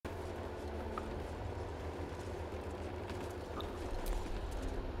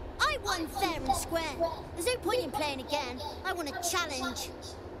won fair and square. There's no point in playing again. I want a challenge.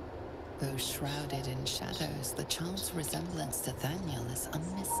 Though shrouded in shadows, the child's resemblance to Thaniel is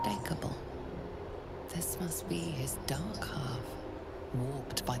unmistakable. This must be his dark half,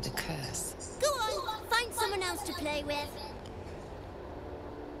 warped by the curse. Go on, find someone else to play with.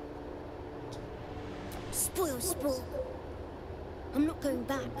 Spoil sport. I'm not going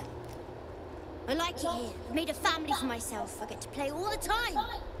back. I like it here. I've made a family for myself. I get to play all the time.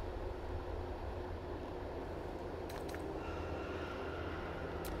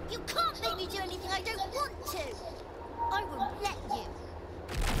 You can't make me do anything I don't want to. I won't let you.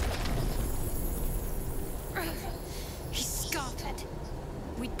 He's scarpered.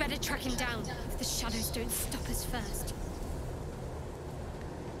 We'd better track him down if the shadows don't stop us first.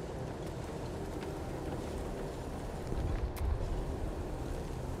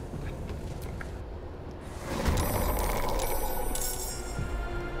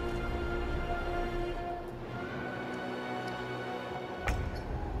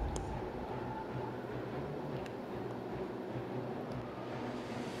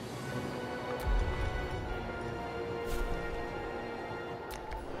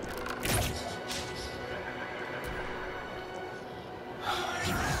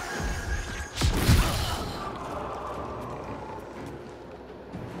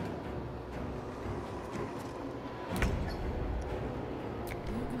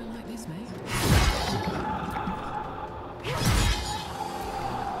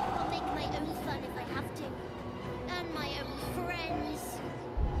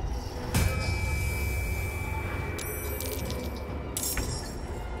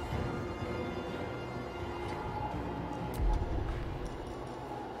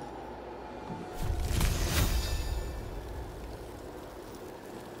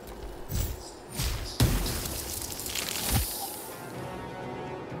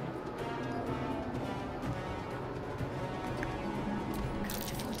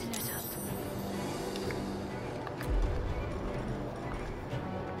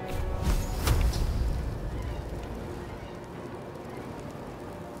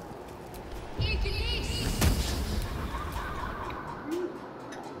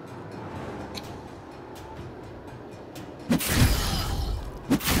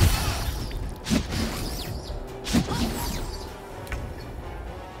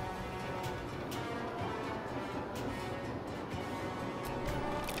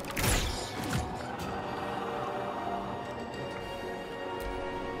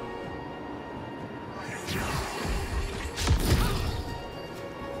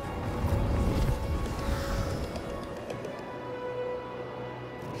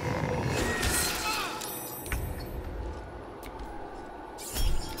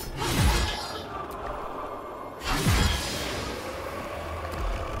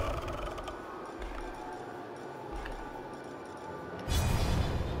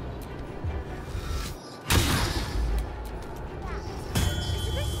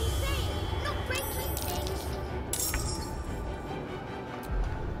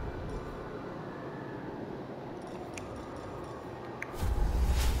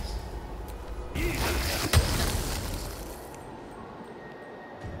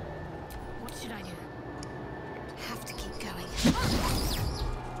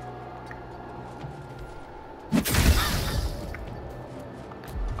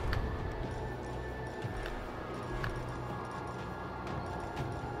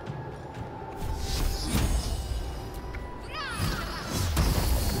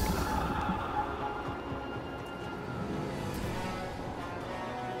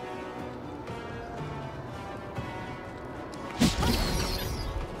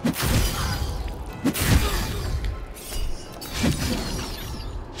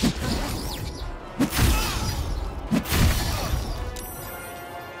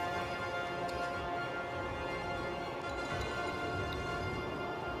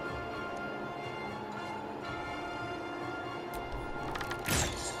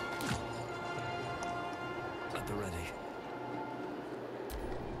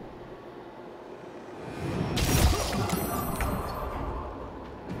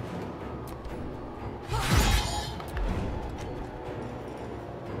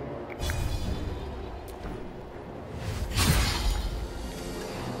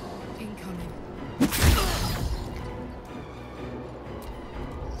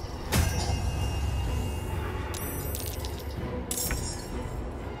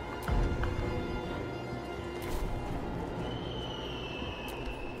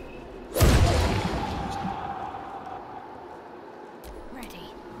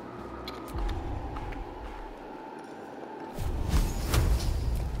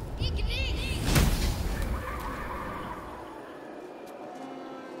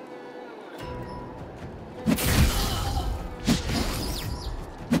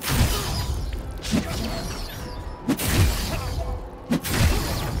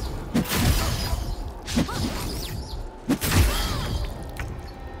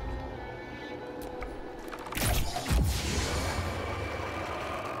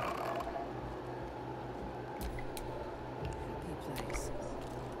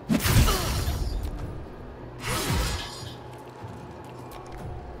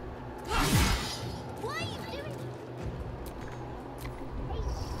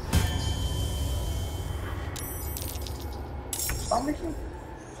 Stop making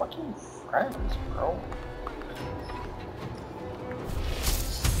fucking friends, bro.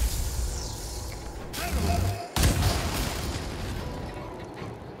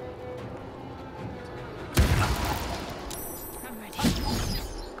 I'm ready.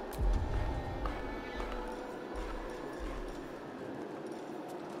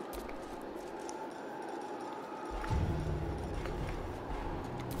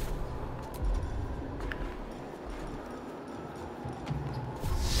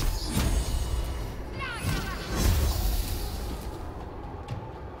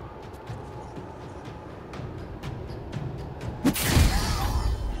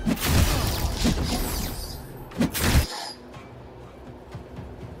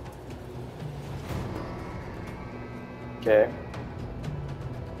 Okay.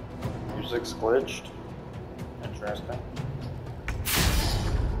 Music's glitched. Interesting.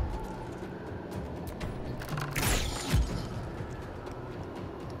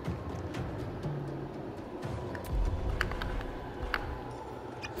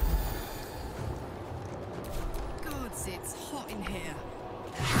 Gods, it's hot in here.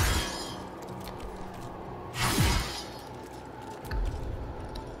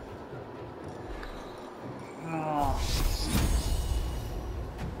 Oh.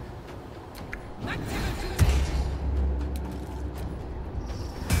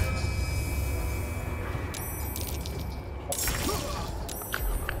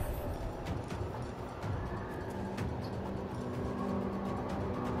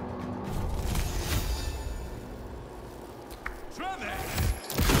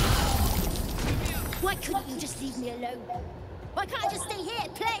 Why couldn't you just leave me alone? Why can't I just stay here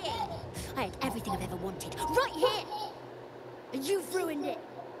playing? I had everything I've ever wanted, right here! And you've ruined it.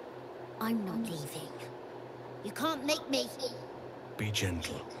 I'm not leaving. You can't make me. Be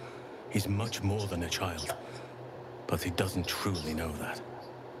gentle. He's much more than a child. But he doesn't truly know that.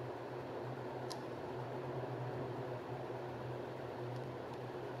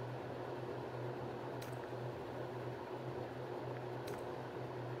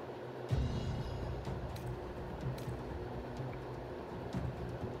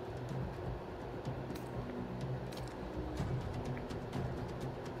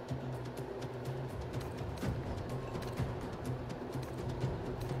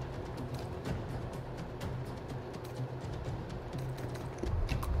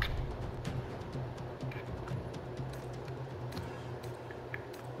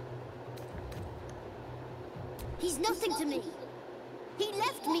 He's nothing to me. He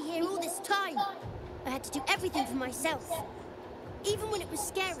left me here all this time. I had to do everything for myself. Even when it was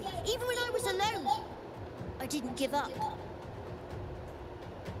scary, even when I was alone. I didn't give up.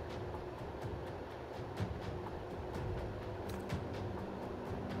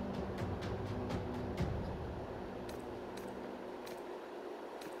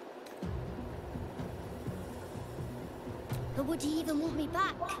 But would he even want me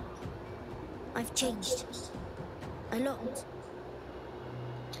back? I've changed. A lot.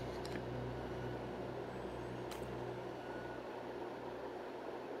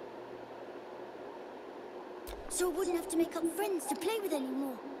 So I wouldn't have to make up friends to play with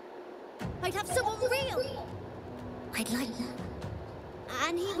anymore. I'd have someone real. I'd like that.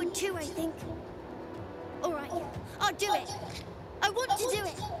 And he would too, I think. All right, I'll do it. I want to do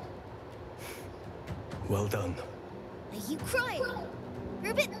it. Well done. Are you crying?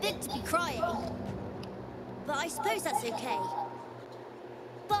 You're a bit big to be crying. But I suppose that's okay.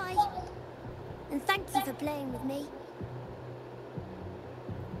 Bye. And thank you for playing with me.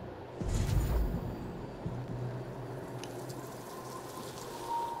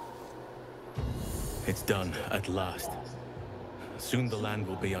 It's done, at last. Soon the land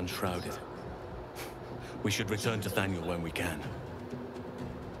will be unshrouded. We should return to Thaniel when we can.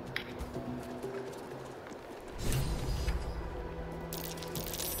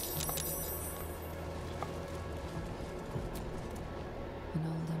 An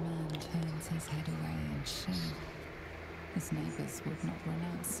older man turns his head away in shame. His neighbors would not run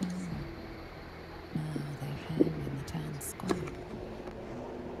out sooner. Now they hang in the town square.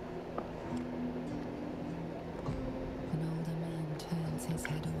 An older man turns his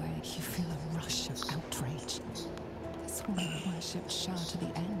head away. You feel a rush of outrage. This woman worships Shah to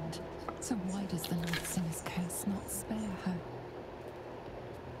the end. So why does the Night Singer's curse not spare her?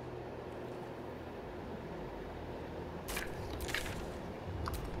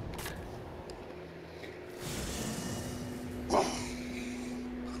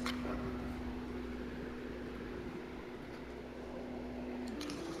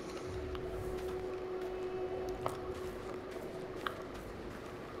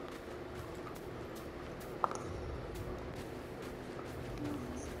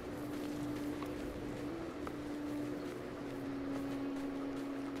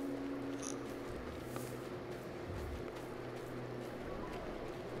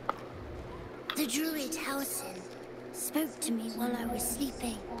 The druid Halsin spoke to me while I was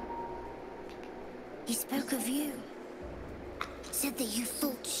sleeping. He spoke of you. Said that you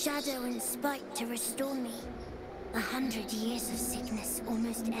fought shadow and spite to restore me. 100 years of sickness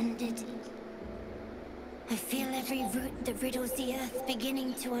almost ended. I feel every root that riddles the earth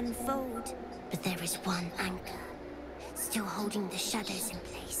beginning to unfold. But there is one anchor, still holding the shadows in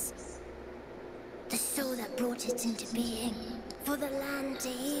place. The soul that brought it into being, for the land to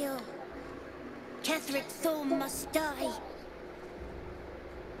heal. Ketheric Thorm must die.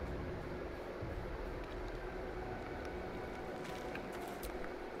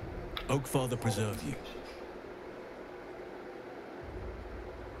 Oakfather preserve you.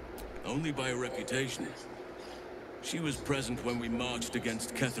 Only by a reputation. She was present when we marched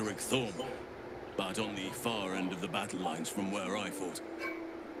against Ketheric Thorm, but on the far end of the battle lines from where I fought.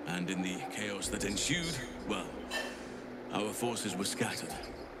 And in the chaos that ensued, well, our forces were scattered.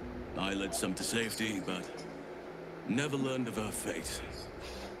 I led some to safety, but never learned of her fate.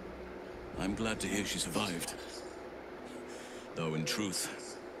 I'm glad to hear she survived. Though in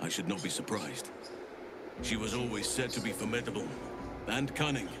truth, I should not be surprised. She was always said to be formidable and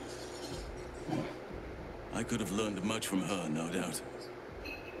cunning. I could have learned much from her, no doubt.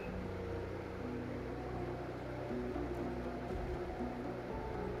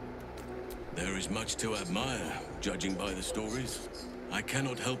 There is much to admire, judging by the stories. I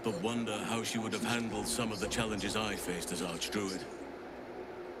cannot help but wonder how she would have handled some of the challenges I faced as Archdruid.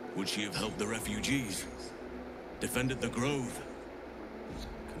 Would she have helped the refugees? Defended the Grove?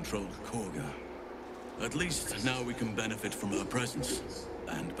 Controlled Korga? At least now we can benefit from her presence,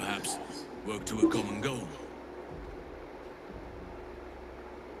 and perhaps work to a common goal.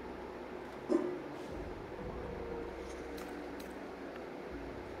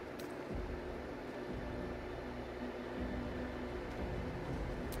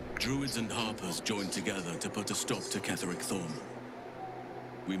 Druids and Harpers joined together to put a stop to Ketheric Thorm.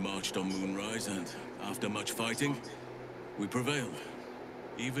 We marched on Moonrise, and after much fighting, we prevailed.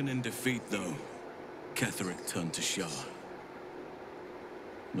 Even in defeat, though, Ketheric turned to Shah.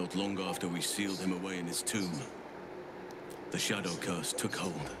 Not long after we sealed him away in his tomb, the Shadow Curse took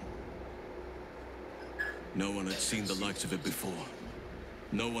hold. No one had seen the likes of it before.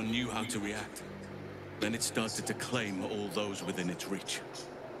 No one knew how to react. Then it started to claim all those within its reach.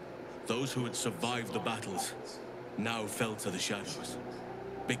 Those who had survived the battles now fell to the shadows,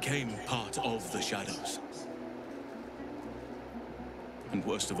 became part of the shadows. And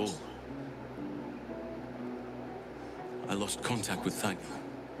worst of all, I lost contact with Thaniel.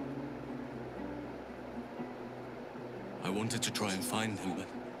 I wanted to try and find him, but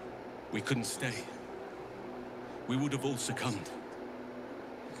we couldn't stay. We would have all succumbed.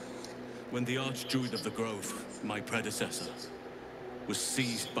 When the Archdruid of the Grove, my predecessor, was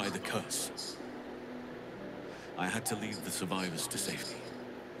seized by the curse, I had to lead the survivors to safety.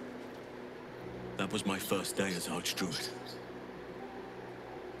 That was my first day as Archdruid.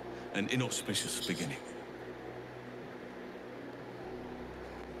 An inauspicious beginning.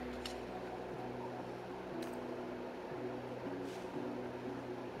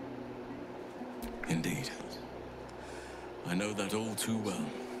 Indeed. I know that all too well.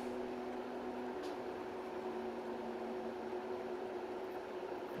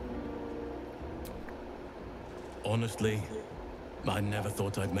 Honestly, I never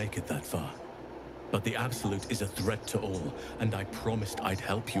thought I'd make it that far. But the Absolute is a threat to all, and I promised I'd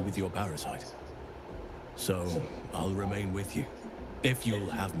help you with your parasite. So, I'll remain with you. If you'll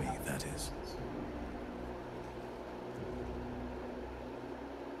have me, that is.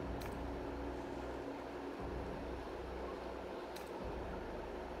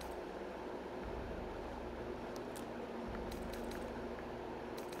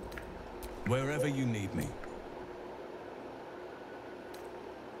 Wherever you need me.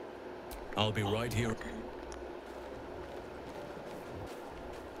 I'll be right here.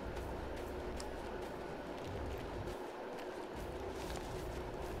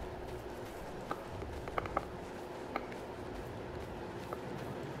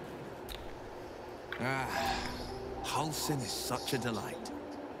 Halsin is such a delight.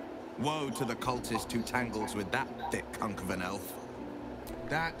 Woe to the cultist who tangles with that thick hunk of an elf.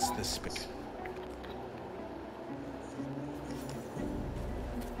 That's the spirit.